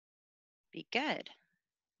Be good.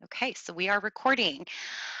 Okay, so we are recording.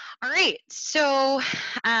 All right, so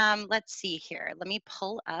let's see here. Let me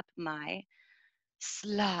pull up my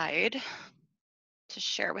slide to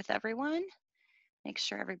share with everyone. Make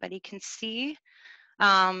sure everybody can see.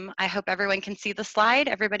 I hope everyone can see the slide.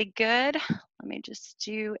 Everybody good? Let me just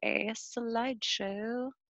do a slideshow.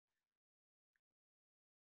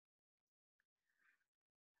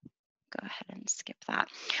 Go ahead and skip that.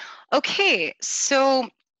 Okay, so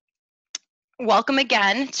welcome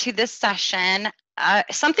again to this session.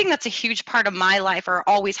 Something that's a huge part of my life, or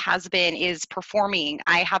always has been, is performing.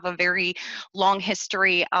 I have a very long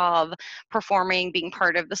history of performing, being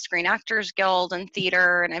part of the Screen Actors Guild and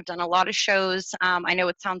theater, and I've done a lot of shows. I know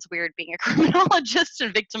it sounds weird being a criminologist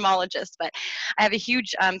and victimologist, but I have a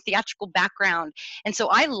huge theatrical background. And so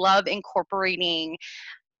I love incorporating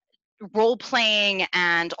role playing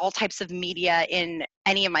and all types of media in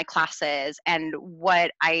any of my classes. And what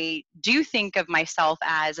I do think of myself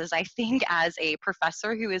as is I think as a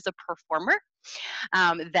professor who is a performer,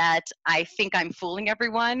 that I think I'm fooling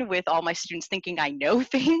everyone with all my students thinking I know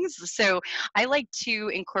things. So I like to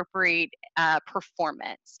incorporate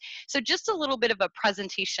performance. So just a little bit of a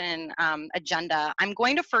presentation agenda. I'm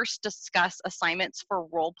going to first discuss assignments for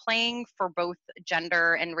role playing for both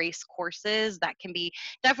gender and race courses that can be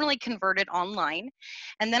definitely converted online.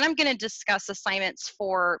 And then I'm going to discuss assignments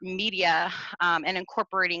for media and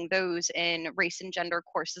incorporating those in race and gender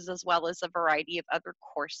courses, as well as a variety of other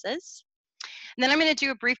courses. And then I'm going to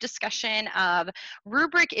do a brief discussion of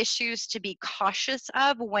rubric issues to be cautious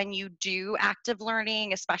of when you do active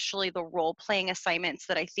learning, especially the role playing assignments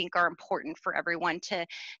that I think are important for everyone to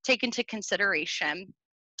take into consideration.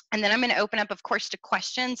 And then I'm going to open up, of course, to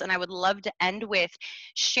questions, and I would love to end with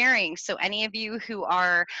sharing. So any of you who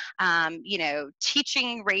are,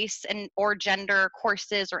 teaching race and or gender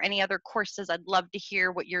courses or any other courses, I'd love to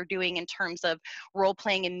hear what you're doing in terms of role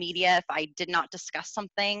playing in media. If I did not discuss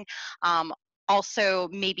something, also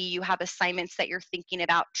maybe you have assignments that you're thinking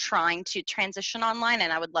about trying to transition online,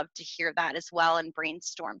 and I would love to hear that as well and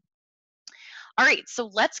brainstorm. All right, so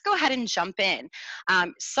let's go ahead and jump in.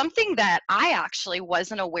 Something that I actually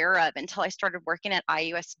wasn't aware of until I started working at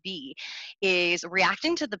IUSB is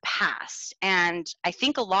reacting to the past. And I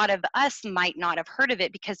think a lot of us might not have heard of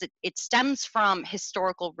it because it stems from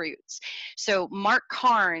historical roots. So Mark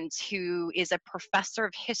Carnes, who is a professor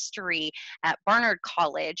of history at Barnard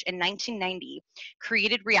College in 1990,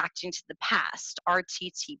 created Reacting to the Past,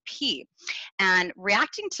 RTTP. And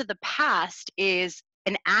reacting to the past is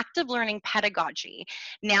an active learning pedagogy.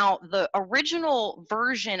 Now, the original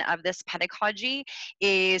version of this pedagogy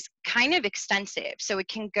is kind of extensive. So it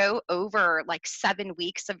can go over like 7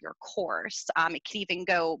 weeks of your course. It can even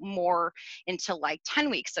go more into like 10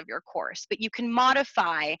 weeks of your course, but you can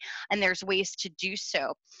modify, and there's ways to do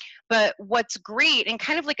so. But what's great, and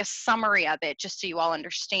kind of like a summary of it, just so you all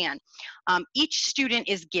understand, each student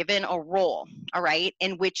is given a role, all right,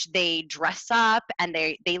 in which they dress up and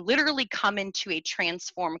they literally come into a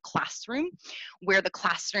transformed classroom where the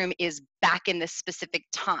classroom is back in this specific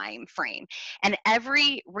time frame. And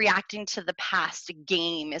every reacting to the past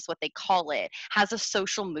game, is what they call it, has a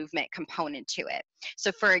social movement component to it.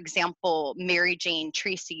 So for example, Mary Jane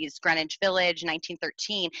Tracy's Greenwich Village,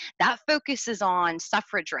 1913, that focuses on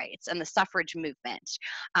suffrage rights and the suffrage movement.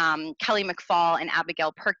 Kelly McFall and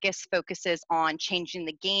Abigail Purkis focuses on changing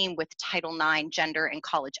the game with Title IX gender and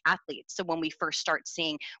college athletes. So when we first start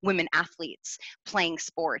seeing women athletes playing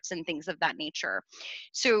sports and things of that nature.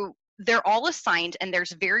 So they're all assigned, and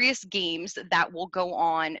there's various games that will go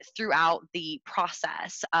on throughout the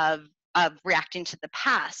process of reacting to the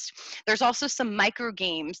past. There's also some micro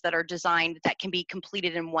games that are designed that can be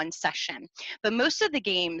completed in one session, but most of the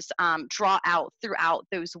games draw out throughout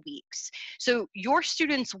those weeks. So your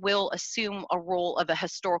students will assume a role of a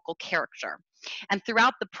historical character. And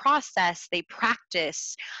throughout the process, they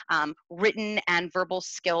practice written and verbal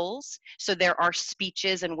skills. So there are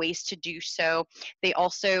speeches and ways to do so. They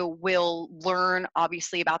also will learn,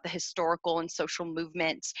 obviously, about the historical and social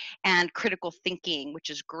movements and critical thinking, which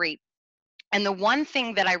is great. And the one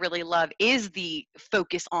thing that I really love is the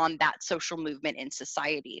focus on that social movement in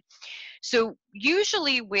society. So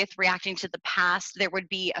usually with reacting to the past, there would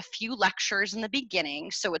be a few lectures in the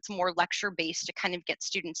beginning. So it's more lecture based to kind of get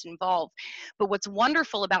students involved. But what's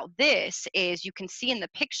wonderful about this is you can see in the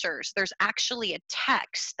pictures, there's actually a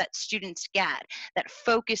text that students get that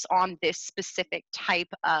focus on this specific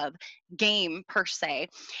type of game per se.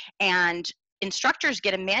 And instructors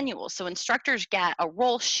get a manual. So instructors get a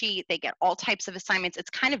roll sheet, they get all types of assignments. It's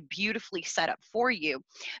kind of beautifully set up for you.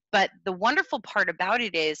 But the wonderful part about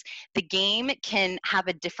it is the game can have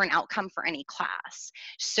a different outcome for any class.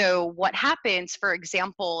 So what happens, for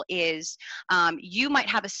example, is you might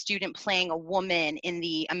have a student playing a woman in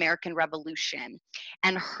the American Revolution,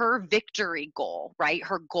 and her victory goal, right?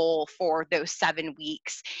 Her goal for those 7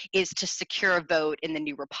 weeks is to secure a vote in the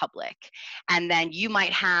new republic. And then you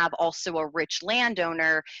might have also a rich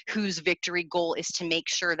landowner whose victory goal is to make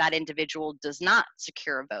sure that individual does not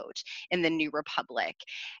secure a vote in the new republic.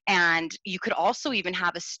 And you could also even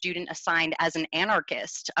have a student assigned as an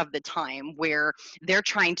anarchist of the time, where they're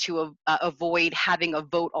trying to avoid having a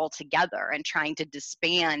vote altogether and trying to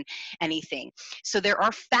disband anything. So there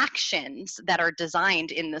are factions that are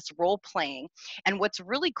designed in this role playing. And what's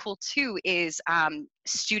really cool too is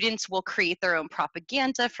students will create their own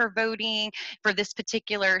propaganda for voting for this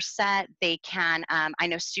particular set. They can, I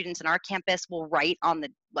know students in our campus will write on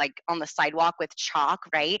the sidewalk with chalk,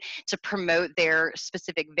 right, to promote their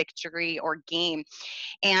specific victory or game.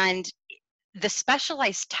 And the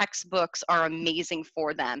specialized textbooks are amazing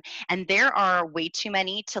for them. And there are way too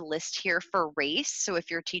many to list here for race. So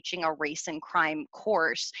if you're teaching a race and crime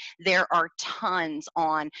course, there are tons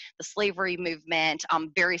on the slavery movement,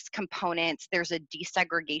 various components. There's a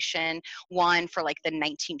desegregation one for like the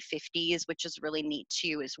 1950s, which is really neat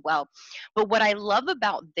too as well. But what I love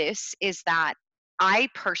about this is that I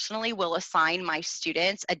personally will assign my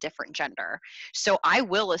students a different gender. So I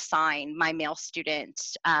will assign my male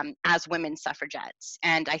students as women suffragettes.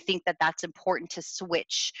 And I think that that's important to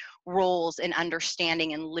switch roles and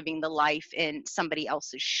understanding and living the life in somebody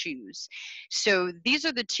else's shoes. So these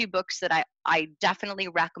are the two books that I definitely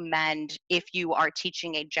recommend if you are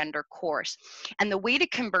teaching a gender course. And the way to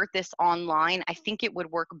convert this online, I think it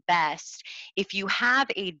would work best if you have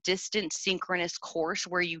a distance synchronous course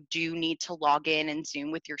where you do need to log in and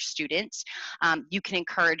Zoom with your students. You can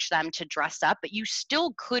encourage them to dress up, but you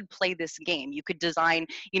still could play this game. You could design,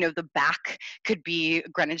 the back could be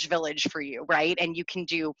Greenwich Village for you, right? And you can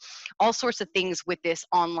do all sorts of things with this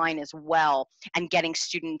online as well, and getting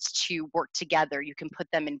students to work together. You can put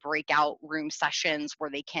them in breakout room sessions where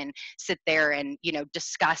they can sit there and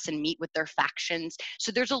discuss and meet with their factions.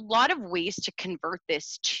 So there's a lot of ways to convert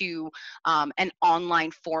this to an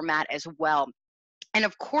online format as well. And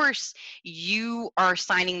of course, you are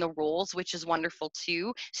assigning the roles, which is wonderful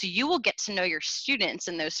too. So you will get to know your students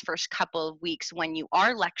in those first couple of weeks when you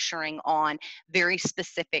are lecturing on very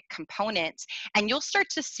specific components. And you'll start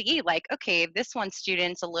to see like, okay, this one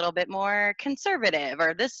student's a little bit more conservative,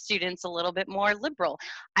 or this student's a little bit more liberal.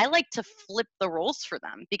 I like to flip the roles for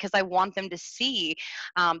them because I want them to see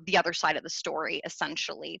the other side of the story,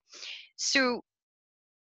 essentially. So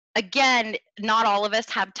again, not all of us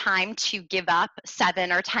have time to give up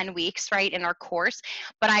 7 or 10 weeks, right, in our course,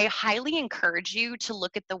 but I highly encourage you to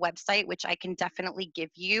look at the website, which I can definitely give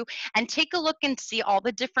you, and take a look and see all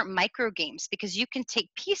the different micro games, because you can take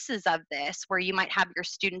pieces of this where you might have your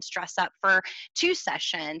students dress up for 2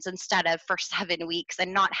 sessions instead of for 7 weeks,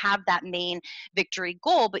 and not have that main victory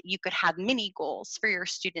goal, but you could have mini goals for your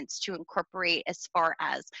students to incorporate as far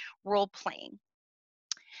as role playing.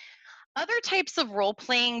 Other types of role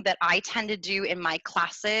playing that I tend to do in my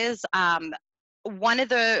classes, one of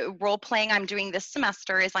the role playing I'm doing this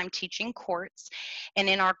semester is I'm teaching courts. And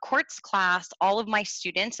in our courts class, all of my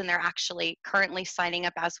students, and they're actually currently signing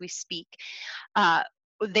up as we speak, uh,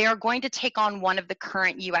 they are going to take on one of the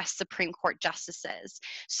current US Supreme Court justices.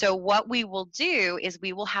 So what we will do is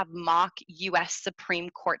we will have mock US Supreme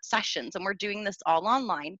Court sessions, and we're doing this all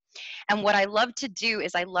online. And what I love to do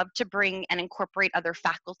is I love to bring and incorporate other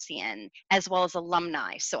faculty in, as well as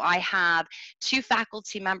alumni. So I have 2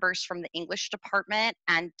 faculty members from the English department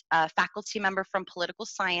and a faculty member from political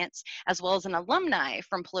science, as well as an alumni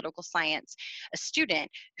from political science, a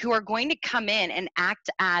student, who are going to come in and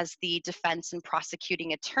act as the defense and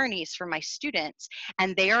prosecuting attorneys for my students.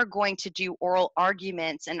 And they are going to do oral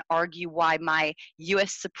arguments and argue why my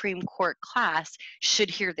US Supreme Court class should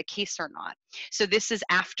hear the case or not. So this is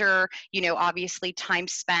after, obviously time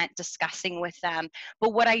spent discussing with them.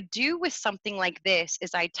 But what I do with something like this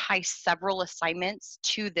is I tie several assignments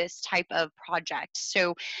to this type of project.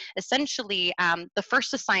 So essentially, the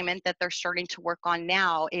first assignment that they're starting to work on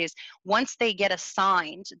now is once they get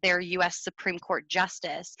assigned their US Supreme Court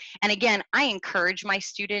justice. And again, I encourage my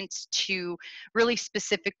students to really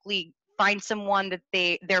specifically find someone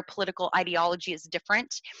that their political ideology is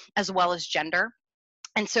different, as well as gender.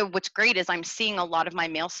 And so what's great is I'm seeing a lot of my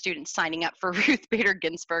male students signing up for Ruth Bader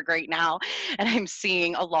Ginsburg right now. And I'm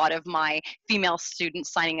seeing a lot of my female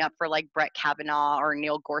students signing up for like Brett Kavanaugh or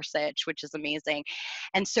Neil Gorsuch, which is amazing.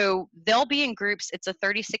 And so they'll be in groups. It's a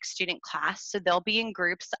 36 student class. So they'll be in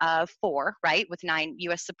groups of 4, right, with 9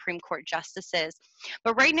 US Supreme Court justices.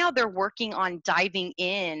 But right now they're working on diving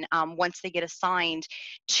in once they get assigned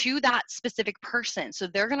to that specific person. So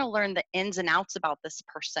they're going to learn the ins and outs about this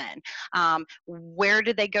person. Where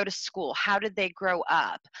did they go to school? How did they grow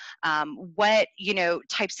up? What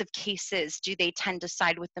types of cases do they tend to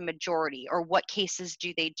side with the majority, or what cases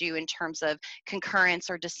do they do in terms of concurrence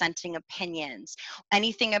or dissenting opinions?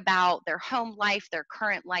 Anything about their home life, their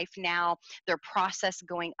current life now, their process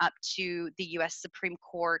going up to the U.S. Supreme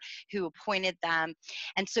Court, who appointed them.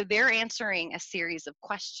 And so they're answering a series of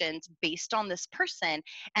questions based on this person,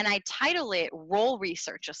 and I title it Role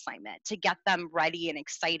Research Assignment to get them ready and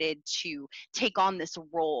excited to take on this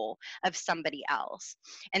role of somebody else.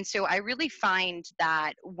 And so I really find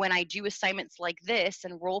that when I do assignments like this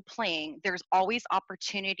and role playing, there's always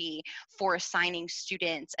opportunity for assigning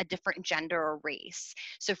students a different gender or race.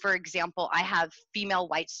 So for example, I have female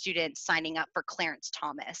white students signing up for Clarence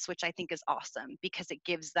Thomas, which I think is awesome because it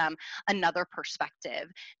gives them another perspective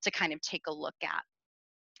to kind of take a look at.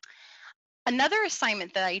 Another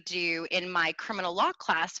assignment that I do in my criminal law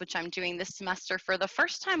class, which I'm doing this semester for the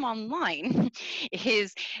first time online,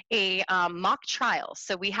 is a mock trial.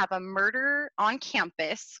 So we have a murder on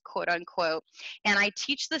campus, quote unquote, and I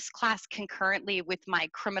teach this class concurrently with my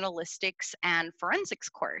criminalistics and forensics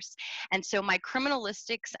course. And so my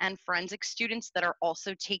criminalistics and forensics students that are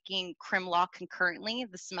also taking crim law concurrently,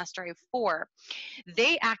 the semester I have 4,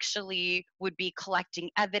 they actually would be collecting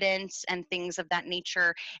evidence and things of that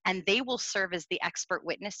nature, and they will serve as the expert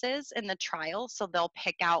witnesses in the trial. So they'll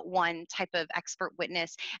pick out one type of expert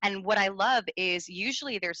witness. And what I love is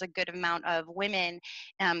usually there's a good amount of women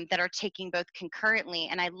that are taking both concurrently,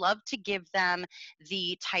 and I love to give them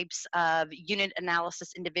the types of unit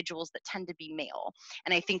analysis individuals that tend to be male.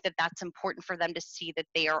 And I think that that's important for them to see that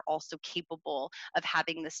they are also capable of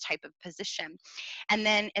having this type of position. And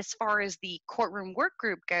then as far as the courtroom work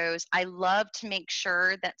group goes, I love to make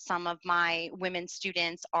sure that some of my women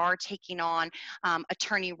students are taking on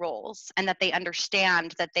attorney roles, and that they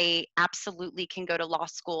understand that they absolutely can go to law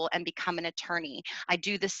school and become an attorney. I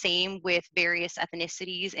do the same with various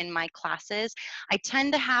ethnicities in my classes. I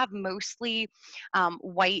tend to have mostly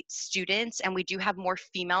white students, and we do have more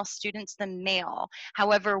female students than male.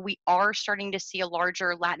 However, we are starting to see a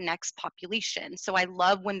larger Latinx population. So I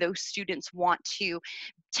love when those students want to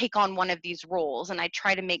take on one of these roles, and I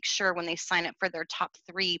try to make sure when they sign up for their top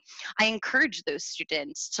 3, I encourage those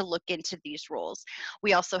students to look into these roles.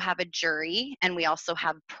 We also have a jury, and we also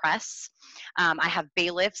have press. I have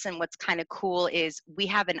bailiffs, and what's kind of cool is we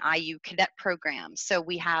have an IU cadet program. So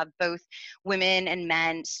we have both women and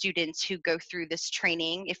men students who go through this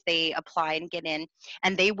training if they apply and get in,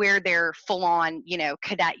 and they wear their full-on,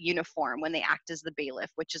 cadet uniform when they act as the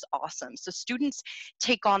bailiff, which is awesome. So students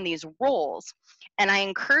take on these roles, and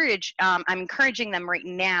I'm encouraging them right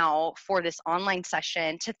now for this online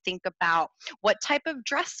session to think about what type of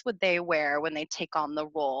dress would they wear when they take on the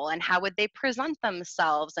role, and how would they present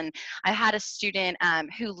themselves. And I had a student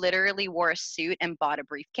who literally wore a suit and bought a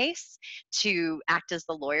briefcase to act as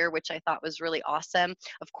the lawyer, which I thought was really awesome.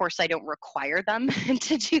 Of course, I don't require them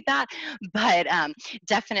to do that, but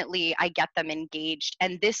definitely I get them engaged.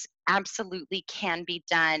 And this absolutely can be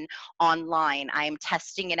done online. I am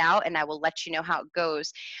testing it out, and I will let you know how it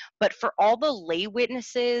goes. But for all the lay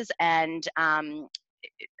witnesses and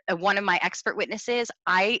one of my expert witnesses,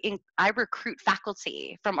 I recruit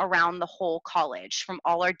faculty from around the whole college, from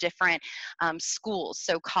all our different schools.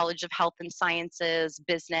 So College of Health and Sciences,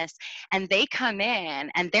 business, and they come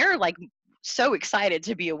in and they're like so excited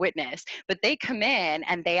to be a witness, but they come in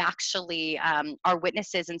and they actually are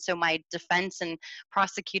witnesses. And so my defense and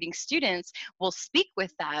prosecuting students will speak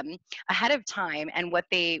with them ahead of time. And what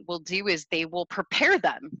they will do is they will prepare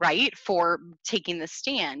them, right, for taking the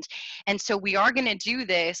stand. And so we are going to do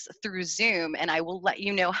this through Zoom, and I will let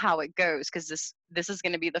you know how it goes, because this is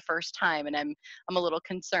going to be the first time, and I'm a little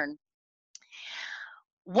concerned.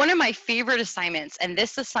 One of my favorite assignments, and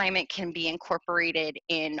this assignment can be incorporated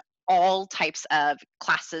in all types of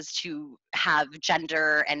classes to have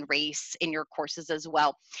gender and race in your courses as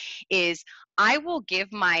well, is I will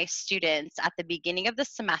give my students at the beginning of the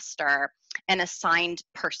semester an assigned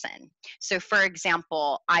person. So for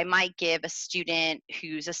example, I might give a student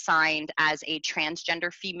who's assigned as a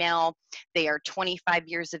transgender female. They are 25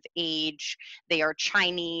 years of age. They are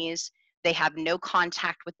Chinese. they have no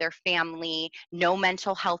contact with their family, no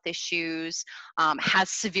mental health issues, has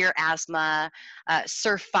severe asthma,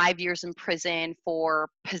 served 5 years in prison for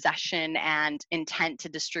possession and intent to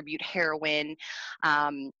distribute heroin,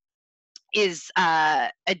 is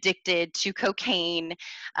addicted to cocaine,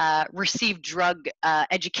 received drug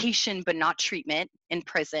education but not treatment in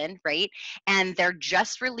prison, right? And they're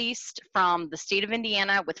just released from the state of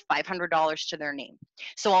Indiana with $500 to their name.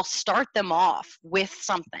 So I'll start them off with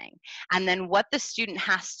something. And then what the student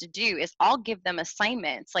has to do is I'll give them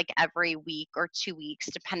assignments like every week or 2 weeks,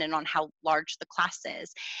 depending on how large the class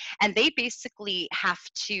is. And they basically have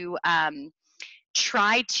to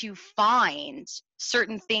try to find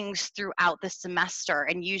certain things throughout the semester,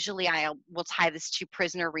 and usually I will tie this to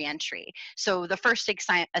prisoner reentry. So the first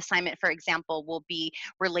assignment, for example, will be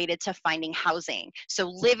related to finding housing. So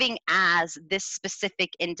living as this specific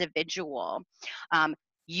individual,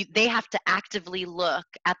 they have to actively look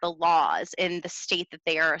at the laws in the state that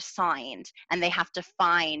they are assigned, and they have to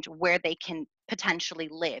find where they can potentially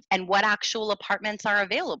live and what actual apartments are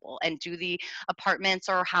available. And do the apartments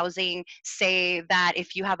or housing say that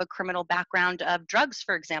if you have a criminal background of drugs,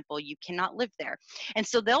 for example, you cannot live there? And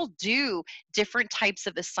so they'll do different types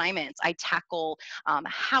of assignments. I tackle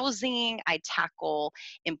housing, I tackle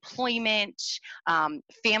employment,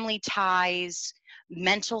 family ties,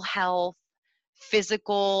 mental health,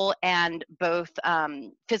 physical and both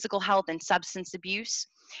physical health and substance abuse.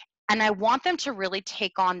 And I want them to really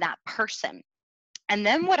take on that person. And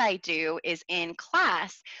then what I do is in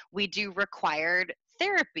class, we do required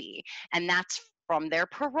therapy, and that's from their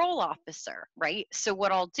parole officer, right? So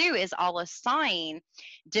what I'll do is I'll assign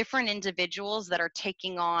different individuals that are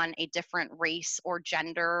taking on a different race or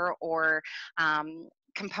gender or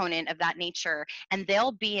component of that nature, and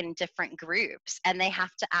they'll be in different groups, and they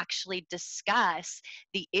have to actually discuss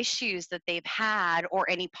the issues that they've had or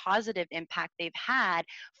any positive impact they've had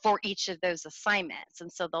for each of those assignments.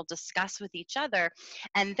 And so they'll discuss with each other,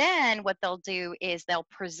 and then what they'll do is they'll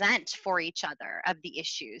present for each other of the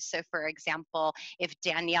issues. So for example, if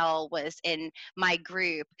Danielle was in my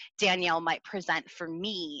group, Danielle might present for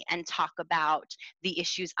me and talk about the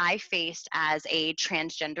issues I faced as a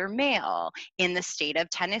transgender male in the state of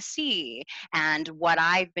Tennessee and what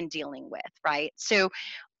I've been dealing with, right? So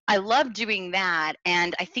I love doing that,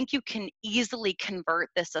 and I think you can easily convert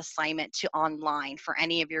this assignment to online for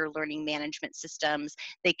any of your learning management systems.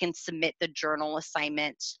 They can submit the journal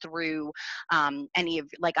assignments through any of,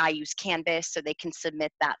 like I use Canvas, so they can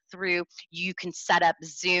submit that through. You can set up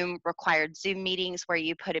required Zoom meetings where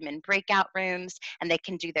you put them in breakout rooms, and they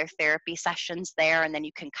can do their therapy sessions there, and then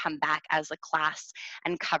you can come back as a class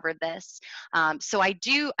and cover this. So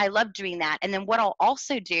I love doing that. And then what I'll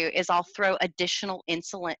also do is I'll throw additional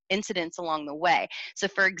incidents along the way. So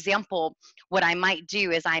for example, what I might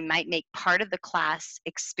do is I might make part of the class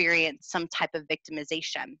experience some type of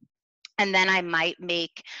victimization. And then I might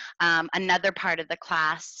make another part of the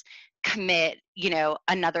class commit,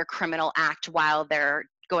 another criminal act while they're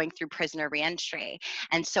going through prisoner reentry.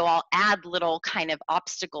 And so I'll add little kind of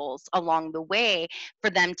obstacles along the way for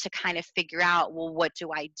them to kind of figure out, well, what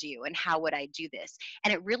do I do and how would I do this?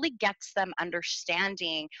 And it really gets them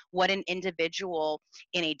understanding what an individual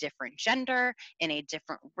in a different gender, in a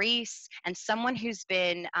different race, and someone who's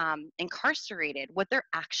been incarcerated, what they're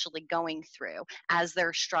actually going through as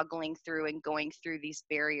they're struggling through and going through these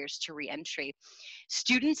barriers to reentry.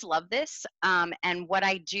 Students love this, and what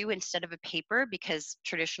I do instead of a paper, because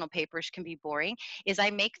traditional papers can be boring, is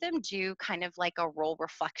I make them do kind of like a role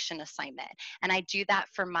reflection assignment. And I do that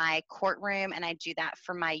for my courtroom, and I do that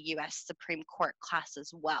for my U.S. Supreme Court class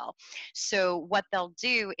as well. So what they'll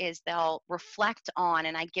do is they'll reflect on,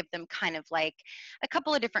 and I give them kind of like a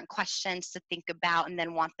couple of different questions to think about, and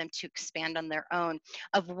then want them to expand on their own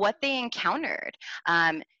of what they encountered.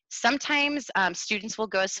 Sometimes students will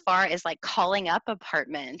go as far as like calling up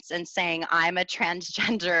apartments and saying, I'm a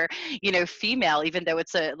transgender, female, even though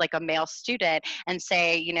it's like a male student, and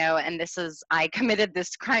say, and I committed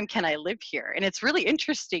this crime, can I live here? And it's really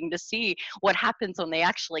interesting to see what happens when they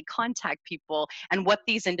actually contact people and what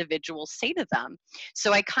these individuals say to them.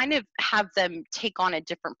 So I kind of have them take on a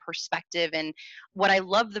different perspective. And what I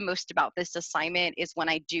love the most about this assignment is when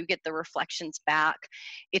I do get the reflections back,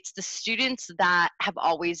 it's the students that have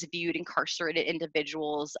always viewed incarcerated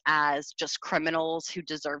individuals as just criminals who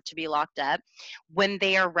deserve to be locked up. When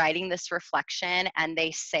they are writing this reflection and they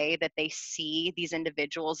say that they see these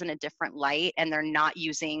individuals in a different light, and they're not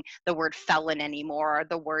using the word felon anymore or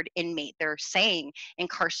the word inmate, they're saying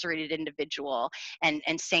incarcerated individual, and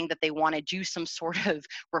saying that they want to do some sort of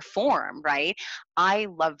reform, right? I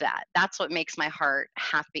love that. That's what makes my heart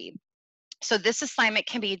happy. So this assignment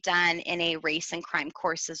can be done in a race and crime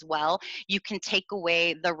course as well. You can take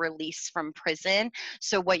away the release from prison.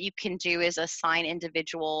 So what you can do is assign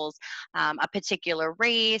individuals a particular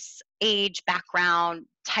race, age, background,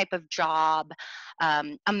 type of job,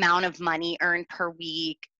 amount of money earned per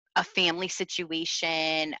week, a family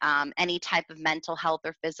situation, any type of mental health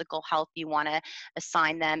or physical health you want to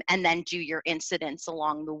assign them, and then do your incidents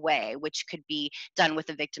along the way, which could be done with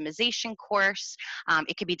a victimization course.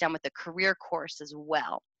 It could be done with a career course as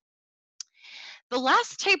well. The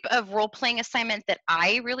last type of role playing assignment that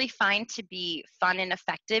I really find to be fun and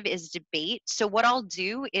effective is debate. So, what I'll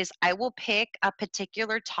do is I will pick a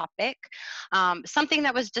particular topic, something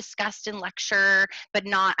that was discussed in lecture, but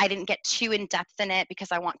I didn't get too in depth in it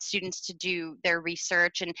because I want students to do their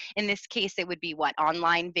research. And in this case, it would be what?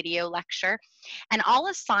 Online video lecture. And I'll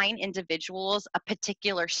assign individuals a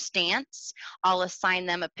particular stance, I'll assign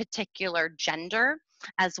them a particular gender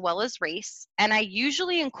as well as race. And I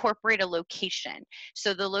usually incorporate a location.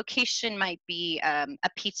 So the location might be a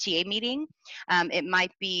PTA meeting, it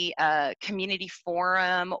might be a community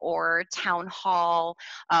forum or town hall.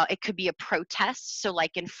 It could be a protest, so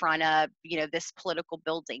like in front of this political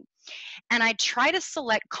building. And I try to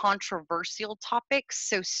select controversial topics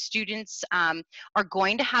so students are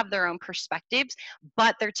going to have their own perspectives,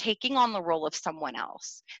 but they're taking on the role of someone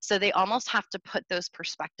else. So they almost have to put those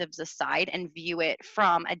perspectives aside and view it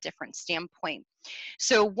from a different standpoint.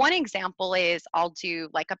 So one example is I'll do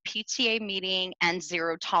like a PTA meeting and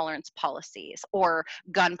zero tolerance policies or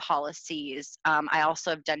gun policies. I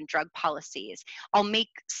also have done drug policies. I'll make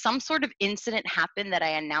some sort of incident happen that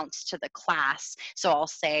I announce to the class. So I'll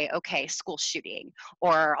say, okay, school shooting,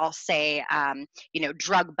 or I'll say,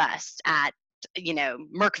 drug bust at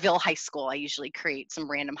Merkville High School. I usually create some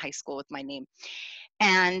random high school with my name.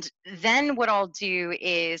 And then what I'll do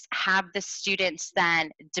is have the students then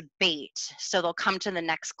debate. So they'll come to the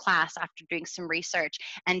next class after doing some research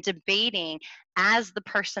and debating as the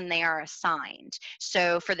person they are assigned.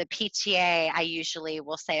 So for the PTA, I usually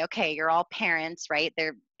will say, okay, you're all parents, right?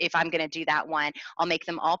 If I'm going to do that one, I'll make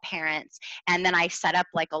them all parents. And then I set up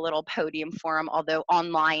like a little podium for them, although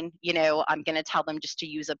online, I'm going to tell them just to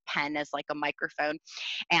use a pen as like a microphone.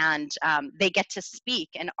 And they get to speak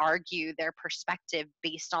and argue their perspective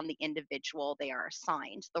based on the individual they are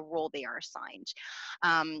assigned, the role they are assigned.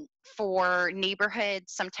 For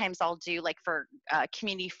neighborhoods, sometimes I'll do like for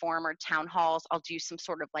community forum or town halls, I'll do some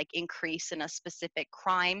sort of like increase in a specific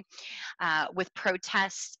crime. With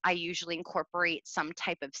protests, I usually incorporate some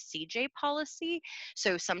type of CJ policy,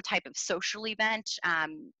 so some type of social event.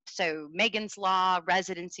 So Megan's Law,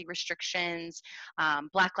 residency restrictions,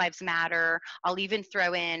 Black Lives Matter. I'll even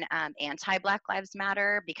throw in anti-Black Lives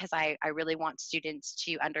Matter because I really want students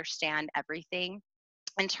to understand everything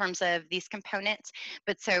in terms of these components.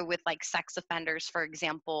 But so with like sex offenders, for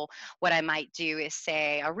example, what I might do is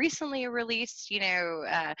say a recently released,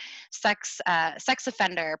 sex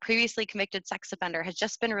offender, previously convicted sex offender has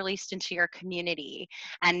just been released into your community.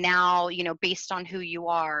 And now, based on who you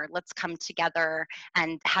are, let's come together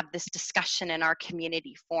and have this discussion in our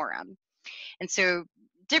community forum. And so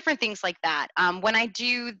different things like that. When I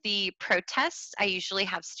do the protests, I usually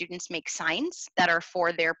have students make signs that are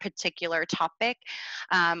for their particular topic.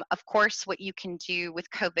 Of course, what you can do with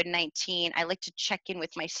COVID-19, I like to check in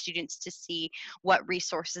with my students to see what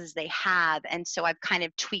resources they have. And so I've kind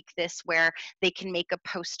of tweaked this where they can make a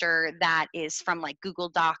poster that is from like Google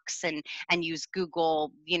Docs and use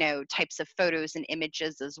Google, types of photos and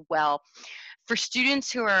images as well. For students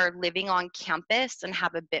who are living on campus and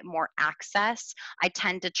have a bit more access, I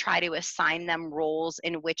tend to try to assign them roles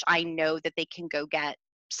in which I know that they can go get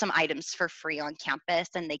some items for free on campus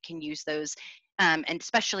and they can use those, and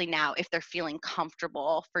especially now if they're feeling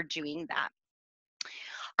comfortable for doing that.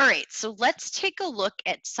 All right, so let's take a look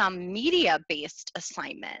at some media-based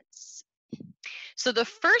assignments. So the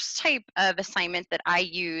first type of assignment that I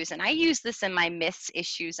use, and I use this in my Myths,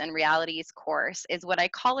 Issues, and Realities course, is what I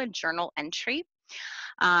call a journal entry.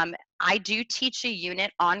 I do teach a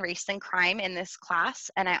unit on race and crime in this class,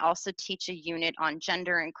 and I also teach a unit on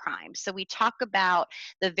gender and crime. So we talk about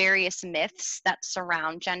the various myths that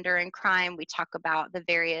surround gender and crime. We talk about the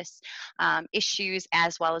various issues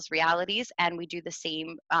as well as realities, and we do the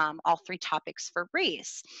same, all three topics for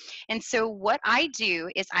race. And so what I do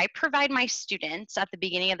is I provide my students at the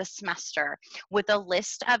beginning of the semester with a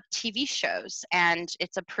list of TV shows, and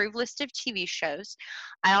it's an approved list of TV shows.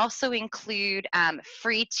 I also include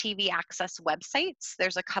free TV easy access websites.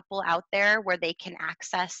 There's a couple out there where they can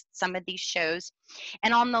access some of these shows.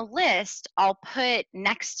 And on the list, I'll put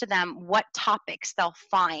next to them what topics they'll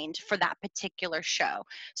find for that particular show.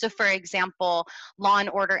 So, for example, Law and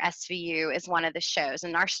Order SVU is one of the shows,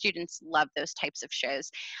 and our students love those types of shows.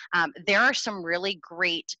 There are some really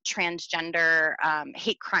great transgender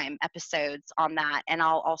hate crime episodes on that, and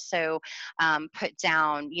I'll also put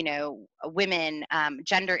down, women,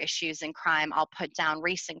 gender issues in crime. I'll put down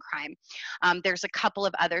race and crime. There's a couple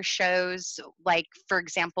of other shows, like, for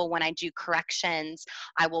example, when I do corrections,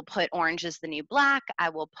 I will put Orange is the New Black, I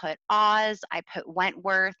will put Oz, I put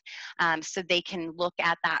Wentworth, so they can look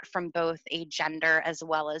at that from both a gender as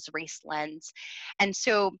well as race lens. And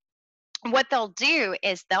so what they'll do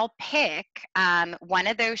is they'll pick one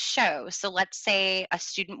of those shows. So let's say a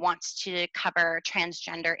student wants to cover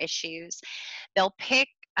transgender issues. They'll pick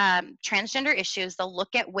transgender issues. They'll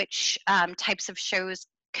look at which types of shows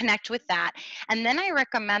connect with that. And then I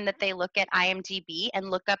recommend that they look at IMDb and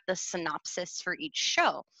look up the synopsis for each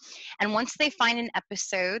show. And once they find an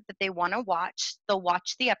episode that they want to watch, they'll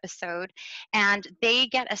watch the episode and they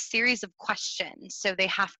get a series of questions. So they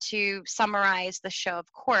have to summarize the show, of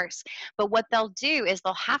course. But what they'll do is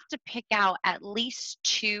they'll have to pick out at least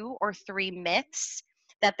 2 or 3 myths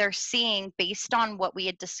that they're seeing based on what we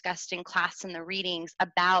had discussed in class in the readings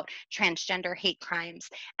about transgender hate crimes.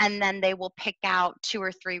 And then they will pick out 2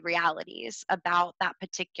 or 3 realities about that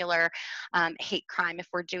particular hate crime if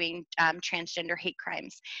we're doing transgender hate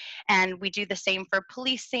crimes. And we do the same for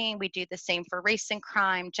policing, we do the same for race and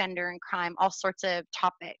crime, gender and crime, all sorts of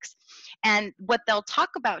topics. And what they'll talk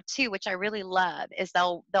about too, which I really love, is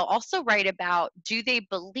they'll also write about, do they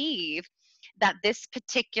believe that this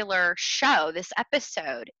particular show, this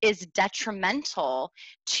episode, is detrimental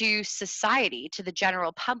to society, to the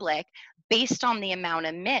general public, based on the amount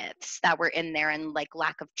of myths that were in there and like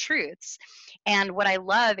lack of truths. And what I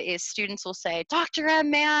love is students will say, Dr. M,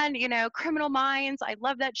 man, Criminal Minds, I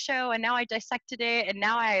love that show, and now I dissected it, and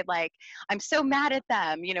now I'm so mad at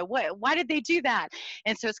them. Why did they do that?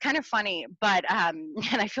 And so it's kind of funny, but and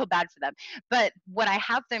I feel bad for them. But what I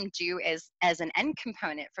have them do is, as an end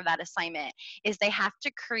component for that assignment, is they have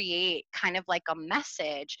to create kind of like a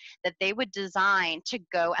message that they would design to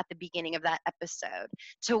go at the beginning of that episode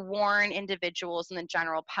to warn individuals and the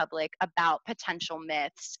general public about potential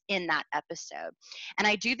myths in that episode. And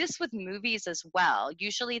I do this with movies as well.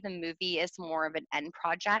 Usually the movie is more of an end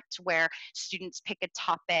project where students pick a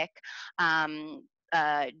topic.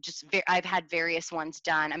 I've had various ones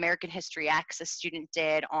done. American History X, a student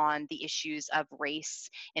did on the issues of race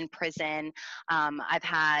in prison. I've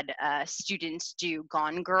had students do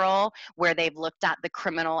Gone Girl, where they've looked at the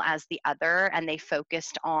criminal as the other, and they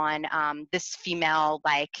focused on this female,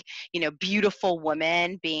 beautiful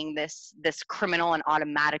woman being this criminal, and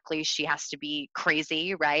automatically she has to be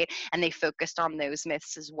crazy, right? And they focused on those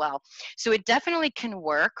myths as well. So it definitely can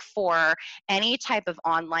work for any type of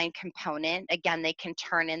online component. Again, they can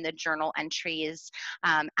turn in the journal entries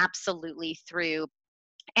absolutely through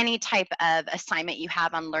any type of assignment you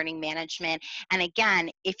have on learning management. And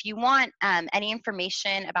again, if you want any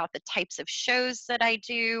information about the types of shows that I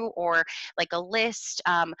do, or like a list,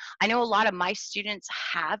 I know a lot of my students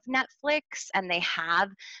have Netflix and they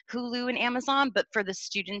have Hulu and Amazon, but for the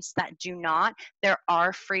students that do not, there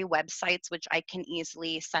are free websites which I can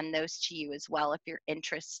easily send those to you as well if you're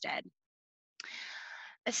interested.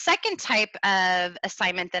 A second type of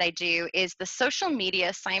assignment that I do is the social media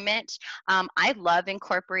assignment. I love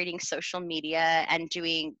incorporating social media and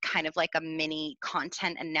doing kind of like a mini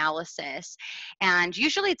content analysis. And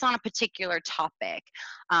usually it's on a particular topic.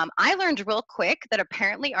 I learned real quick that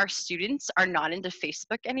apparently our students are not into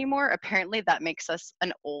Facebook anymore. Apparently that makes us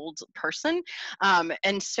an old person.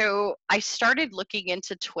 And so I started looking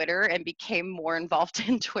into Twitter and became more involved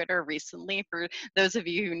in Twitter recently. For those of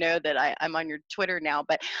you who know that I'm on your Twitter now,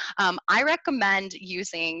 but I recommend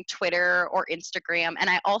using Twitter or Instagram, and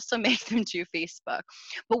I also make them do Facebook.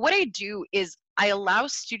 But what I do is I allow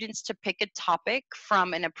students to pick a topic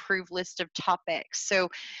from an approved list of topics. So,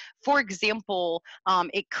 for example,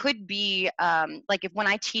 it could be like when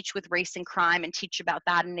I teach with race and crime and teach about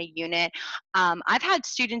that in a unit, I've had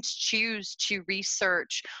students choose to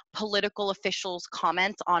research political officials'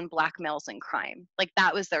 comments on Black males in crime. Like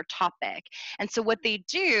that was their topic. And so what they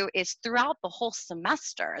do is throughout the whole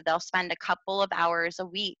semester, they'll spend a couple of hours a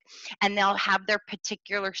week and they'll have their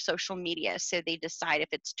particular social media. So they decide if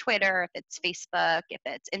it's Twitter, if it's Facebook, if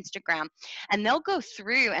it's Instagram, and they'll go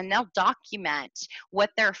through and they'll document what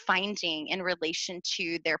they're finding in relation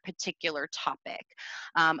to their particular topic.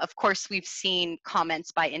 Of course, we've seen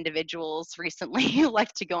comments by individuals recently who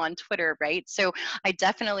like to go on Twitter, right? So I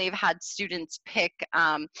definitely definitely have had students pick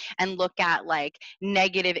and look at like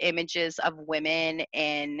negative images of women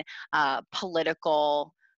in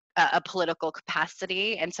political a political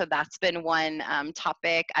capacity. And so that's been one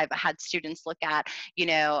topic I've had students look at, you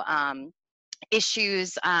know,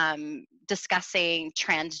 issues discussing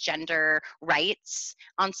transgender rights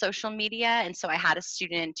on social media. And so I had a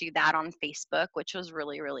student do that on Facebook, which was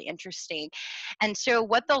really, really interesting. And so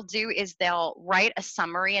what they'll do is they'll write a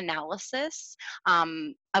summary analysis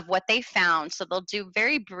of what they found. So they'll do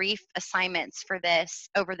very brief assignments for this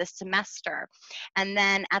over the semester. And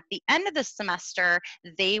then at the end of the semester,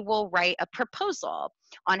 they will write a proposal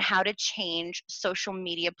on how to change social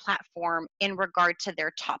media platform in regard to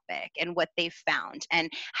their topic and what they've found and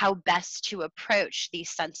how best to approach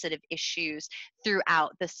these sensitive issues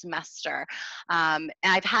throughout the semester. And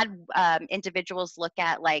I've had individuals look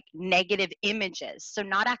at like negative images, so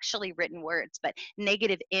not actually written words, but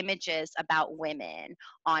negative images about women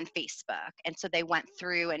on Facebook. And so they went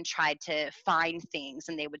through and tried to find things,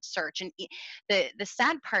 and they would search. And the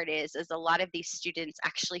sad part is a lot of these students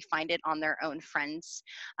actually find it on their own friends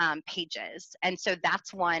pages. And so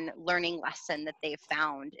that's one learning lesson that they've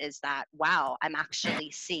found, is that, wow, I'm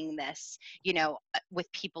actually seeing this, you know,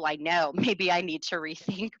 with people I know. Maybe I need to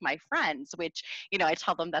rethink my friends, which, you know, I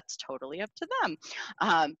tell them that's totally up to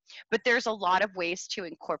them. But there's a lot of ways to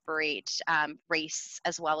incorporate race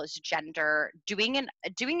as well as gender. Doing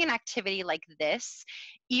an activity like this,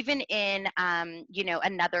 even in you know,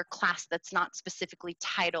 another class that's not specifically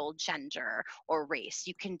titled gender or race,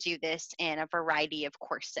 you can do this in a variety of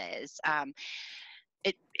courses.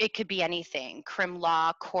 It could be anything: crim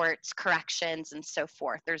law, courts, corrections, and so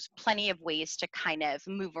forth. There's plenty of ways to kind of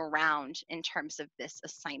move around in terms of this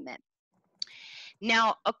assignment.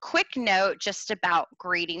 Now, a quick note just about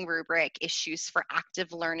grading rubric issues for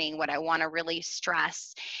active learning. What I want to really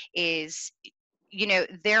stress is, you know,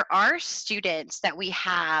 there are students that we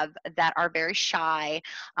have that are very shy.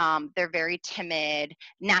 They're very timid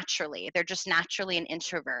naturally. They're just naturally an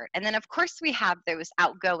introvert. And then, of course, we have those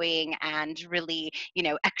outgoing and really, you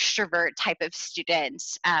know, extrovert type of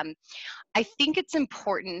students. I think it's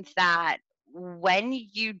important that when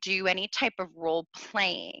you do any type of role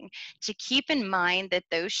playing, to keep in mind that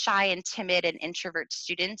those shy and timid and introvert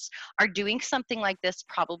students are doing something like this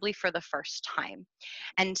probably for the first time.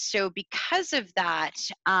 And so, because of that,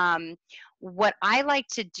 what I like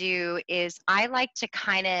to do is I like to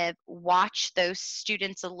kind of watch those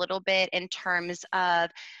students a little bit in terms of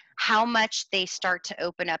how much they start to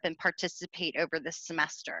open up and participate over the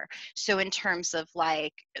semester. So in terms of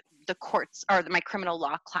like the courts or my criminal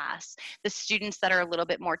law class, the students that are a little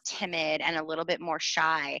bit more timid and a little bit more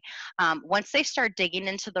shy, once they start digging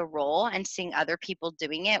into the role and seeing other people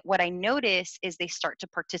doing it, what I notice is they start to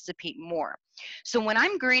participate more. So when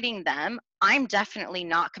I'm grading them, I'm definitely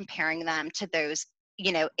not comparing them to those,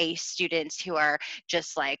 you know, A students who are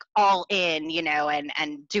just like all in, you know,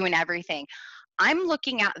 and doing everything. I'm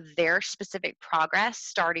looking at their specific progress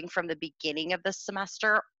starting from the beginning of the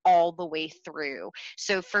semester all the way through.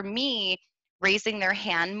 So for me, raising their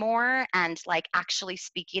hand more and like actually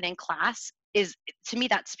speaking in class is, to me,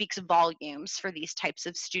 that speaks volumes for these types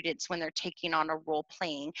of students when they're taking on a role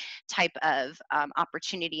playing type of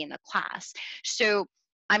opportunity in a class. So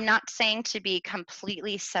I'm not saying to be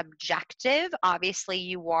completely subjective. Obviously,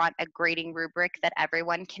 you want a grading rubric that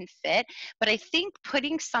everyone can fit, but I think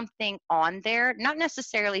putting something on there, not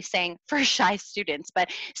necessarily saying for shy students,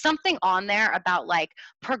 but something on there about like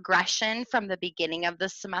progression from the beginning of the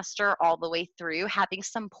semester all the way through, having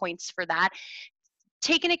some points for that,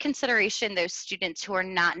 take into consideration those students who are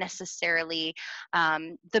not necessarily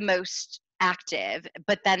the most active,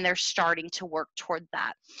 but then they're starting to work toward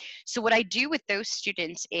that. So what I do with those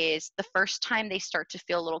students is the first time they start to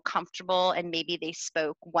feel a little comfortable and maybe they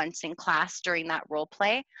spoke once in class during that role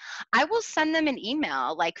play, I will send them an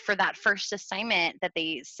email like for that first assignment that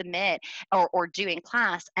they submit or do in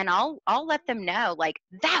class, and I'll let them know like,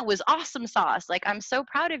 that was awesome sauce, like I'm so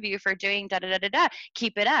proud of you for doing da da da da da,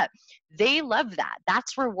 keep it up. They love that.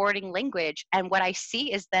 That's rewarding language. And what I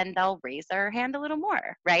see is then they'll raise their hand a little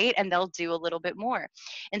more, right? And they'll do a little bit more.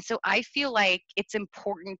 And so I feel like it's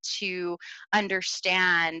important to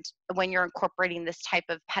understand when you're incorporating this type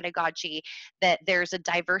of pedagogy that there's a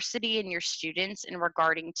diversity in your students in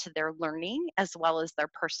regarding to their learning as well as their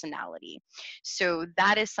personality. So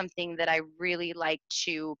that is something that I really like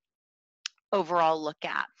to overall look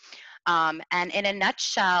at. And in a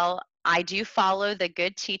nutshell, I do follow the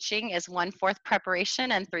good teaching is 1/4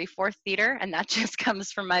 preparation and 3/4 theater, and that just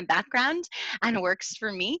comes from my background and works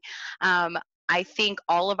for me. Um, I think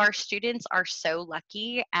all of our students are so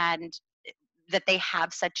lucky, and that they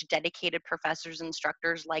have such dedicated professors,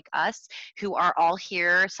 instructors like us who are all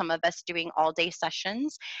here, some of us doing all day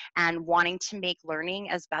sessions and wanting to make learning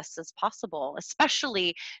as best as possible,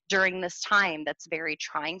 especially during this time that's very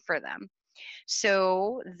trying for them.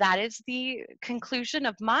 So that is the conclusion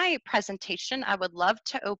of my presentation. I would love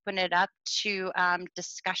to open it up to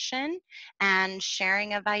discussion and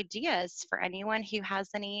sharing of ideas for anyone who has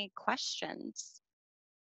any questions.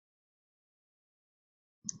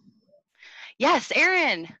 Yes,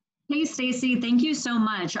 Erin. Hey, Stacy, thank you so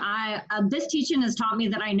much. This teaching has taught me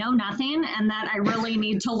that I know nothing and that I really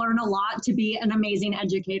need to learn a lot to be an amazing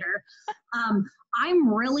educator.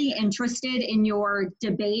 I'm really interested in your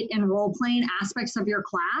debate and role-playing aspects of your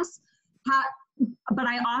class, but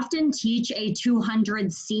I often teach a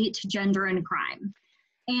 200-seat gender and crime.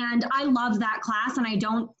 And I love that class and I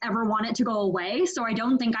don't ever want it to go away. So I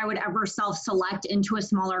don't think I would ever self-select into a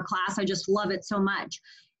smaller class. I just love it so much.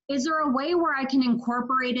 Is there a way where I can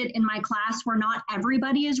incorporate it in my class where not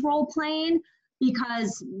everybody is role playing?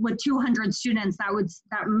 Because with 200 students,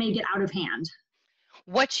 that may get out of hand.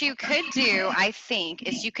 What you could do, I think,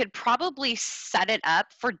 is you could probably set it up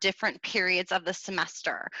for different periods of the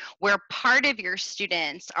semester where part of your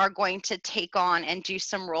students are going to take on and do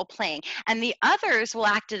some role playing and the others will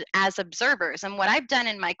act as observers. And what I've done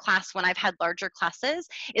in my class when I've had larger classes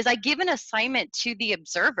is I give an assignment to the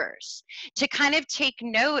observers to kind of take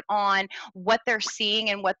note on what they're seeing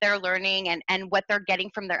and what they're learning and what they're getting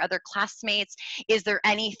from their other classmates. Is there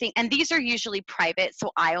anything, and these are usually private, so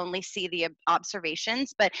I only see the observations,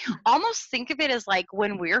 but almost think of it as like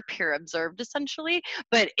when we're peer observed essentially,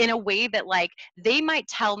 but in a way that like they might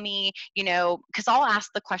tell me, you know, because I'll ask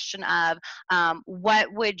the question of what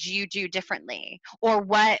would you do differently, or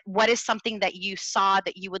what is something that you saw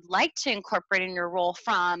that you would like to incorporate in your role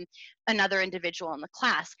from another individual in the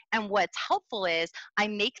class. And what's helpful is I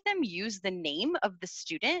make them use the name of the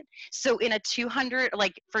student. So in a 200,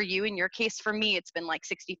 like for you in your case, for me it's been like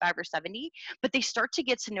 65 or 70, but they start to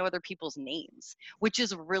get to know other people's names, which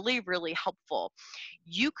is really, really helpful.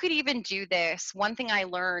 You could even do this. One thing I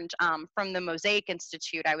learned from the Mosaic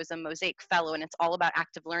Institute, I was a Mosaic fellow and it's all about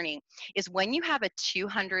active learning, is when you have a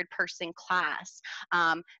 200 person class,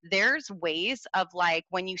 there's ways of like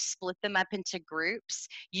when you split them up into groups,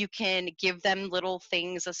 you can give them little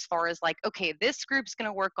things as far as like, okay, this group's going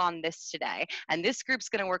to work on this today and this group's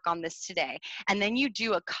going to work on this today. And then you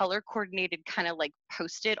do a color coordinated kind of like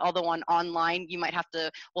post it, although on online you might have to,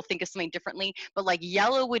 well, think of something differently, but like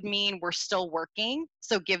yellow would mean we're still working,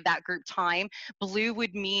 so give that group time. Blue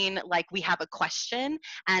would mean like we have a question,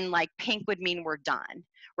 and like pink would mean we're done,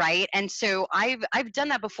 right? And so I've done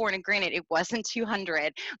that before, and granted it wasn't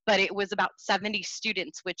 200, but it was about 70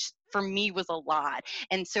 students, which for me was a lot.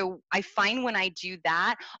 And so I find when I do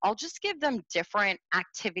that, I'll just give them different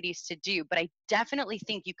activities to do, but I definitely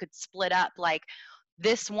think you could split up like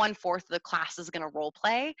this 1/4 of the class is going to role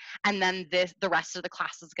play, and then the rest of the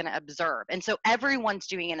class is going to observe. And so everyone's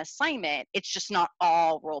doing an assignment, it's just not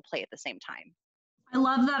all role play at the same time. I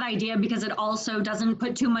love that idea because it also doesn't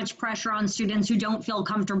put too much pressure on students who don't feel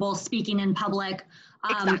comfortable speaking in public.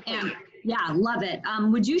 Exactly. And yeah, love it.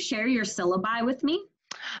 Would you share your syllabi with me?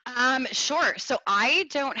 Sure. So I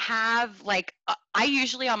don't have like, I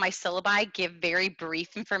usually on my syllabi give very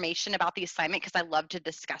brief information about the assignment because I love to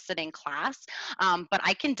discuss it in class. But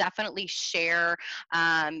I can definitely share,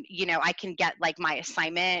 you know, I can get like my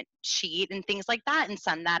assignment sheet and things like that and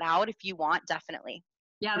send that out if you want, definitely.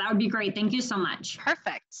 Yeah, that would be great. Thank you so much.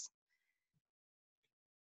 Perfect.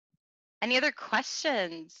 Any other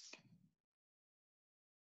questions?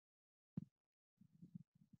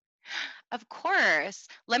 Of course.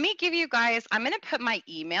 Let me give you guys, I'm going to put my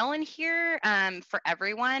email in here for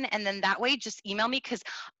everyone. And then that way, just email me because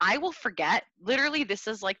I will forget. Literally, this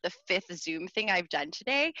is like the 5th Zoom thing I've done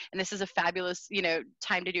today. And this is a fabulous, you know,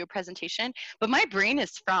 time to do a presentation. But my brain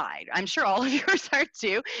is fried. I'm sure all of yours are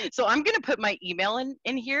too. So I'm going to put my email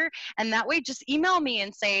in here. And that way, just email me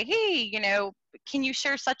and say, hey, you know, can you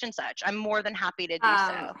share such and such? I'm more than happy to do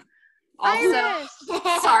so. Also,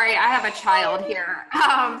 Iris. sorry, I have a child here.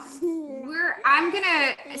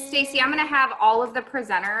 Stacy, I'm gonna have all of the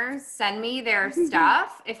presenters send me their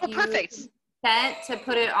stuff if you Perfect. consent to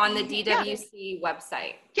put it on the DWC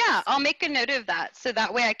website. Yeah, I'll make a note of that. So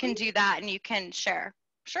that way I can do that and you can share.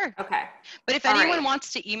 Sure. Okay. But if anyone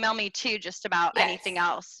wants to email me too, just about anything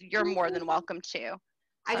else, you're more than welcome to.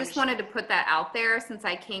 I just wanted to put that out there since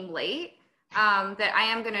I came late, that I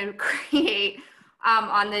am gonna create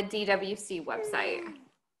on the DWC website.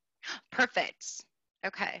 Perfect.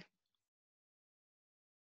 Okay.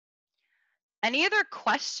 Any other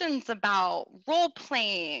questions about role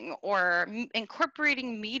playing or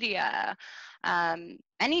incorporating media?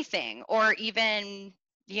 anything, or even,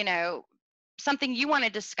 you know, something you want to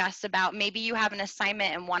discuss about. Maybe you have an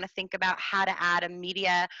assignment and want to think about how to add a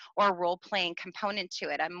media or role playing component to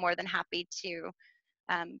it. I'm more than happy to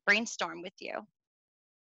brainstorm with you.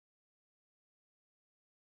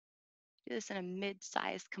 Do this in a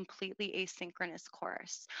mid-sized, completely asynchronous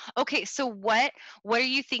course. Okay, so what are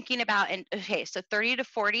you thinking about? And okay, so 30 to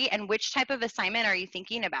 40, and which type of assignment are you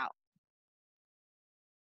thinking about?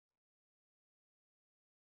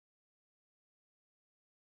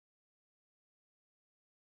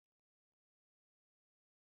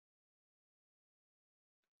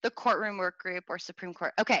 The courtroom work group or Supreme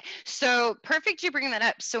Court. Okay, so perfect you bringing that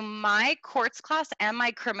up. So my courts class and my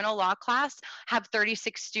criminal law class have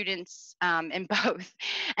 36 students in both.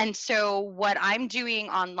 And so what I'm doing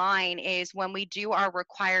online is when we do our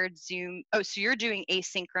required Zoom, oh, so you're doing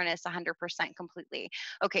asynchronous 100% completely.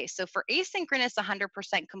 Okay, so for asynchronous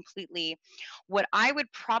 100% completely, what I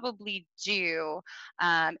would probably do,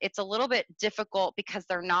 it's a little bit difficult because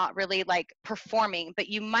they're not really like performing, but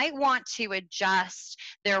you might want to adjust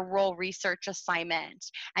their role research assignment.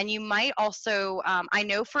 And you might also, I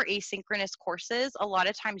know for asynchronous courses, a lot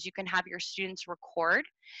of times you can have your students record.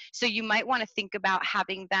 So you might want to think about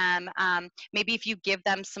having them, maybe if you give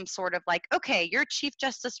them some sort of like, okay, you're Chief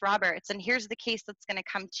Justice Roberts, and here's the case that's going to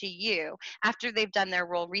come to you after they've done their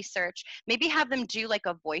role research, maybe have them do like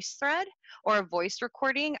a voice thread or a voice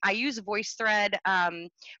recording. I use VoiceThread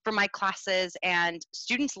for my classes, and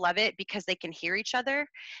students love it because they can hear each other.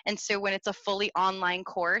 And so when it's a fully online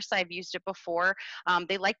course, I've used it before,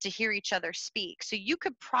 they like to hear each other speak. So you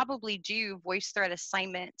could probably do VoiceThread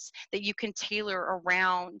assignments that you can tailor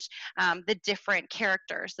around the different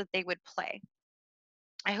characters that they would play.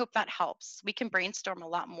 I hope that helps. We can brainstorm a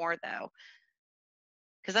lot more though,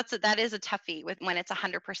 because that is a toughie when it's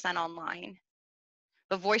 100% online.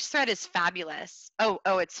 The VoiceThread is fabulous. Oh,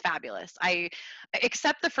 it's fabulous.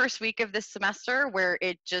 Except the first week of this semester where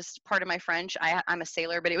it just, pardon my French, I'm a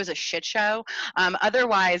sailor, but it was a shit show.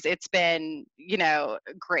 Otherwise, it's been,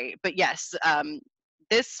 great. But yes,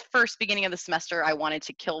 this first beginning of the semester, I wanted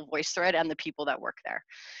to kill VoiceThread and the people that work there.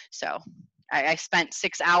 So I spent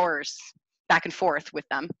 6 hours back and forth with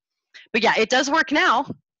them. But yeah, it does work now.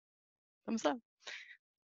 Thumbs up.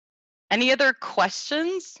 Any other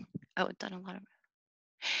questions? Oh, it's done a lot of.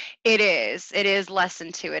 It is. It is less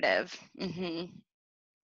intuitive.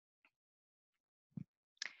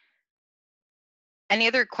 Any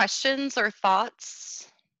other questions or thoughts?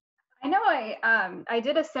 I know I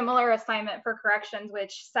did a similar assignment for corrections,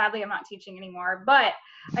 which sadly I'm not teaching anymore, but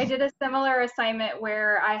I did a similar assignment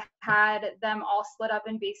where I had them all split up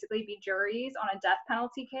and basically be juries on a death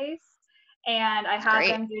penalty case. And I had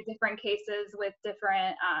them do different cases with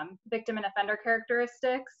different victim and offender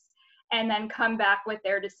characteristics, and then come back with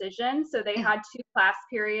their decision. So they had 2 class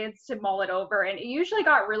periods to mull it over. And it usually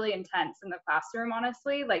got really intense in the classroom,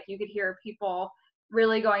 honestly. Like you could hear people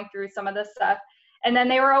really going through some of this stuff. And then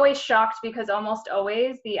they were always shocked because almost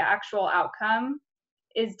always the actual outcome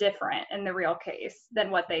is different in the real case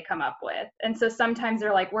than what they come up with. And so sometimes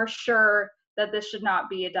they're like, we're sure that this should not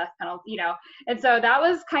be a death penalty, And so that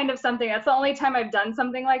was kind of something, that's the only time I've done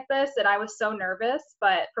something like this, and I was so nervous.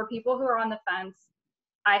 But for people who are on the fence,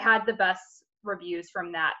 I had the best reviews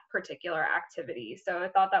from that particular activity. So I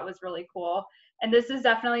thought that was really cool. And this is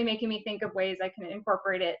definitely making me think of ways I can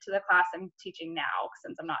incorporate it to the class I'm teaching now,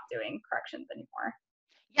 since I'm not doing corrections anymore.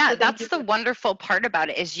 Yeah, that's the wonderful part about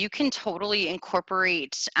it, is you can totally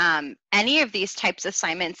incorporate any of these types of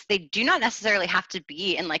assignments. They do not necessarily have to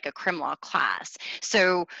be in like a crim law class.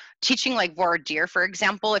 So teaching like voir dire, for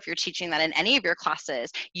example, if you're teaching that in any of your classes,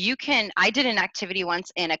 I did an activity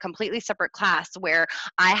once in a completely separate class where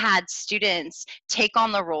I had students take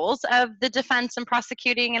on the roles of the defense and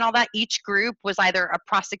prosecuting and all that. Each group was either a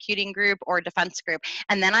prosecuting group or a defense group.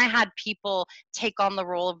 And then I had people take on the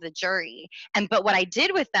role of the jury. But what I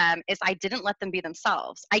did with them is I didn't let them be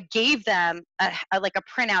themselves. I gave them a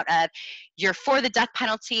printout of, you're for the death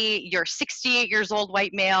penalty, you're 68 years old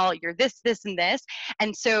white male, you're this, and this.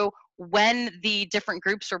 And so when the different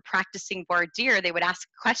groups were practicing voir dire, they would ask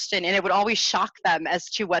a question and it would always shock them as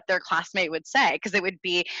to what their classmate would say, because it would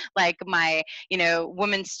be like my,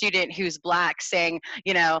 woman student who's Black saying,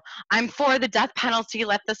 I'm for the death penalty,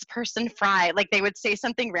 let this person fry. Like they would say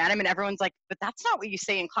something random and everyone's like, but that's not what you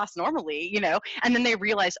say in class normally, and then they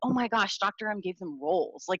realize, oh my gosh, Dr. M gave them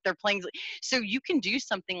roles, like they're playing. So you can do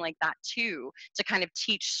something like that too, to kind of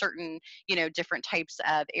teach certain, different types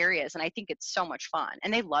of areas. And I think it's so much fun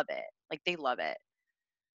and they love it. Like they love it.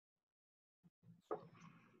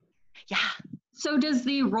 Yeah. So does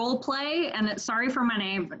the role play, and sorry for my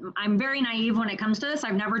name, I'm very naive when it comes to this.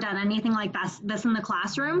 I've never done anything like this in the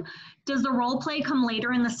classroom. Does the role play come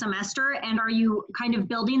later in the semester, and are you kind of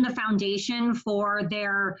building the foundation for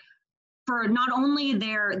not only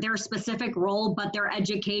their specific role, but their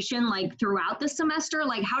education like throughout the semester?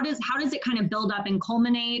 Like how does it kind of build up and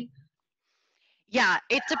culminate? Yeah,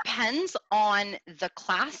 it depends on the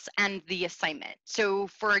class and the assignment. So,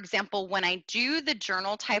 for example, when I do the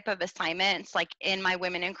journal type of assignments, like in my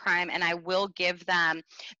Women in Crime, and I will give them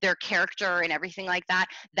their character and everything like that,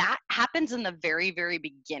 that happens in the very, very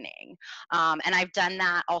beginning. And I've done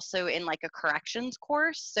that also in like a corrections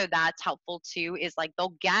course. So that's helpful too, is like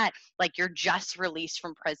they'll get, like you're just released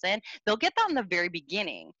from prison, they'll get that in the very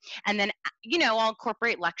beginning. And then, I'll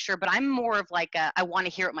incorporate lecture, but I'm more of like I want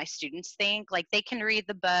to hear what my students think. Like they can read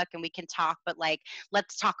the book and we can talk, but like,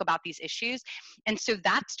 let's talk about these issues. And so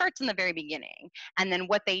that starts in the very beginning. And then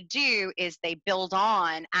what they do is they build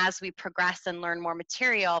on as we progress and learn more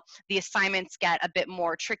material. The assignments get a bit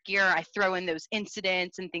more trickier. I throw in those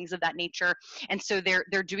incidents and things of that nature. And so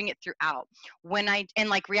they're doing it throughout. And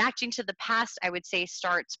like reacting to the past, I would say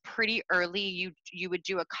starts pretty early. You would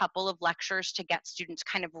do a couple of lectures to get students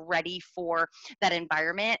kind of ready for that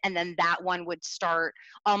environment. And then that one would start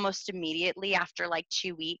almost immediately after like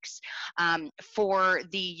 2 weeks. For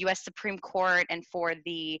the U.S. Supreme Court and for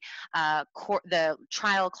the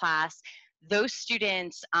trial class, those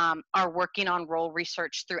students are working on role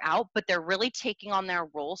research throughout, but they're really taking on their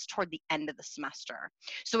roles toward the end of the semester.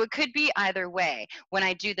 So it could be either way. When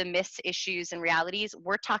I do the myths, issues, and realities,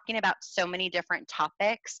 we're talking about so many different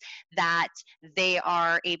topics that they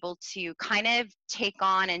are able to kind of take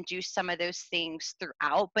on and do some of those things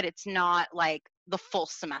throughout, but it's not like the full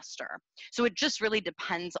semester. So it just really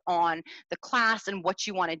depends on the class and what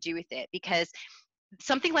you want to do with it, because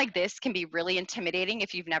something like this can be really intimidating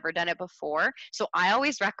if you've never done it before. So I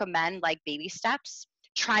always recommend like baby steps.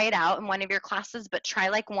 Try it out in one of your classes, but try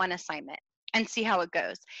like one assignment and see how it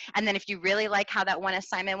goes. And then if you really like how that one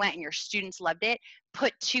assignment went and your students loved it,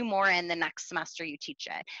 put 2 more in the next semester you teach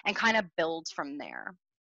it and kind of build from there.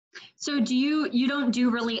 So you don't do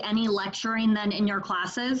really any lecturing then in your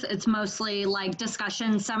classes? It's mostly like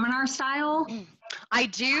discussion seminar style? I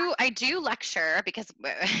do lecture because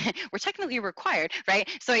we're technically required, right?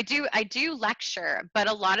 So I do lecture, but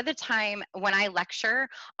a lot of the time when I lecture,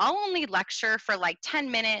 I'll only lecture for like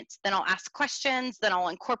 10 minutes, then I'll ask questions, then I'll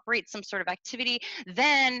incorporate some sort of activity,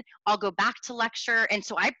 then I'll go back to lecture. And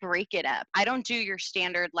so I break it up. I don't do your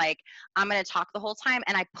standard, like I'm going to talk the whole time.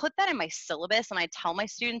 And I put that in my syllabus and I tell my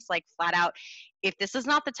students like flat out, if this is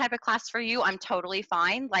not the type of class for you, I'm totally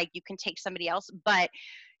fine. Like you can take somebody else, but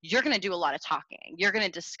you're going to do a lot of talking. You're going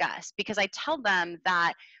to discuss, because I tell them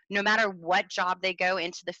that no matter what job they go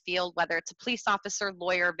into the field, whether it's a police officer,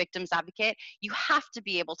 lawyer, victims advocate, you have to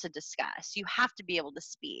be able to discuss. You have to be able to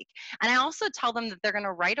speak. And I also tell them that they're going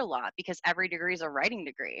to write a lot, because every degree is a writing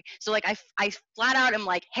degree. So like I flat out am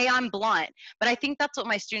like, hey, I'm blunt. But I think that's what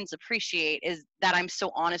my students appreciate, is that I'm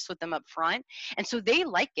so honest with them up front. And so they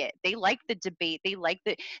like it. They like the debate. They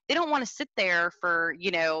don't want to sit there for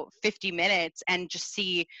 50 minutes and just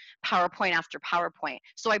see PowerPoint after PowerPoint.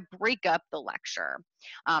 So I break up the lecture.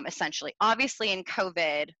 Essentially, obviously in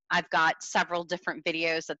COVID, I've got several different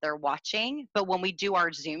videos that they're watching, but when we do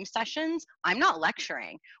our Zoom sessions, I'm not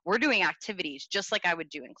lecturing. We're doing activities just like I would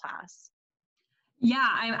do in class. Yeah,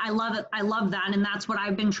 I love it. I love that. And that's what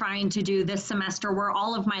I've been trying to do this semester, where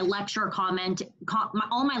all of my lecture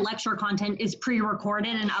all my lecture content is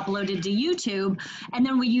pre-recorded and uploaded to YouTube. And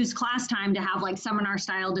then we use class time to have like seminar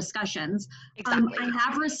style discussions. Exactly. I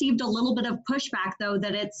have received a little bit of pushback though,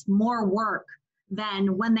 that it's more work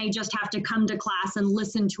than when they just have to come to class and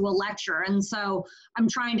listen to a lecture. And so I'm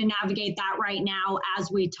trying to navigate that right now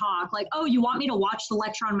as we talk. Like, oh, you want me to watch the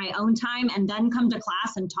lecture on my own time and then come to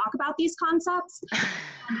class and talk about these concepts?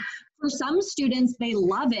 For some students, they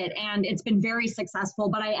love it and it's been very successful,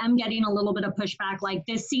 but I am getting a little bit of pushback. Like,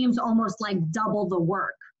 this seems almost like double the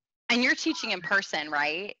work. And you're teaching in person,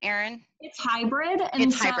 right, Erin? It's hybrid. And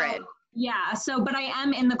it's hybrid. Yeah. So, but I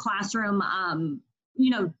am in the classroom,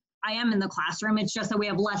 I am in the classroom. It's just that we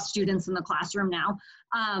have less students in the classroom now.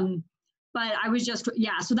 But I was just,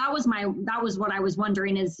 so that was what I was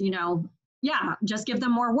wondering is, yeah, just give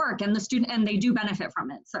them more work, and they do benefit from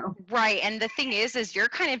it. So right. And the thing is you're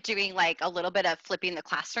kind of doing like a little bit of flipping the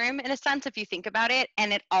classroom in a sense, if you think about it.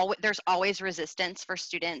 And there's always resistance for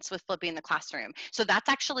students with flipping the classroom. So that's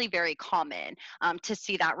actually very common to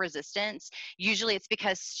see that resistance. Usually it's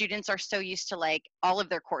because students are so used to like all of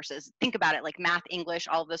their courses. Think about it, like math, English,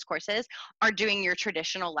 all of those courses are doing your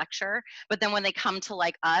traditional lecture. But then when they come to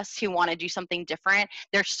like us who want to do something different,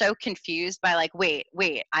 they're so confused by like, wait,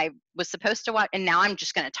 I was supposed to watch and now I'm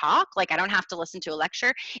just going to talk, like I don't have to listen to a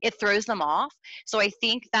lecture. It throws them off. So I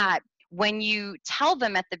think that when you tell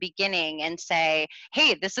them at the beginning and say,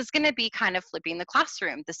 hey, this is going to be kind of flipping the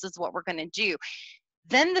classroom, this is what we're going to do,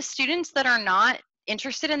 then the students that are not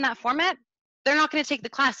interested in that format, they're not going to take the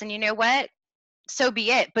class. And you know what, so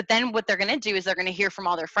be it. But then what they're going to do is they're going to hear from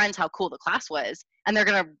all their friends how cool the class was, and they're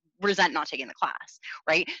going to resent not taking the class,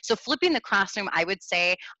 right? So flipping the classroom, I would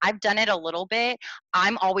say I've done it a little bit.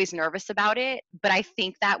 I'm always nervous about it, but I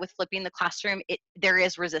think that with flipping the classroom, there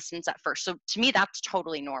is resistance at first. So to me, that's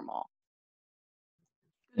totally normal.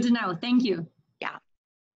 Good to know. Thank you. Yeah.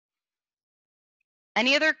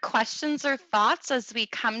 Any other questions or thoughts as we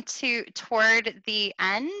come toward the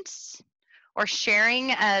end, or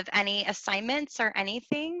sharing of any assignments or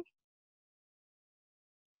anything?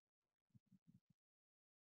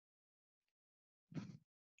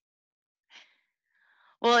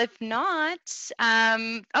 Well, if not,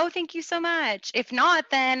 oh, thank you so much. If not,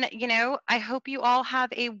 then, I hope you all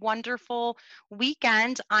have a wonderful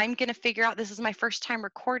weekend. I'm going to figure out, this is my first time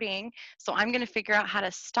recording, so I'm going to figure out how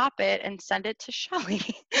to stop it and send it to Shelly.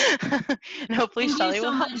 And hopefully Shelly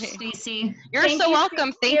will help me. Thank you so much, Stacy. You're so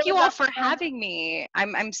welcome. Thank you all for having me.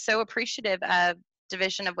 I'm so appreciative of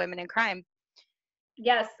Division of Women in Crime.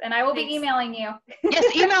 Yes, and I will be emailing you.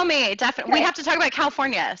 Yes, email me, definitely. We have to talk about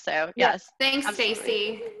California, so yes. Thanks,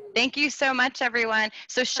 Stacy. Thank you so much, everyone.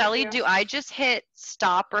 So Shelly, do I just hit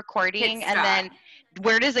stop recording and then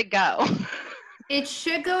where does it go? It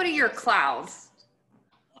should go to your clouds.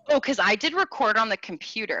 Oh, because I did record on the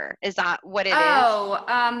computer. Is that what it is? Oh,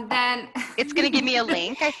 then it's gonna give me a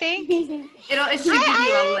link, I think. It should give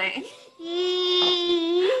you a link.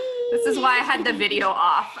 This is why I had the video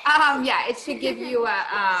off. Yeah, it should give you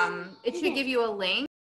a link.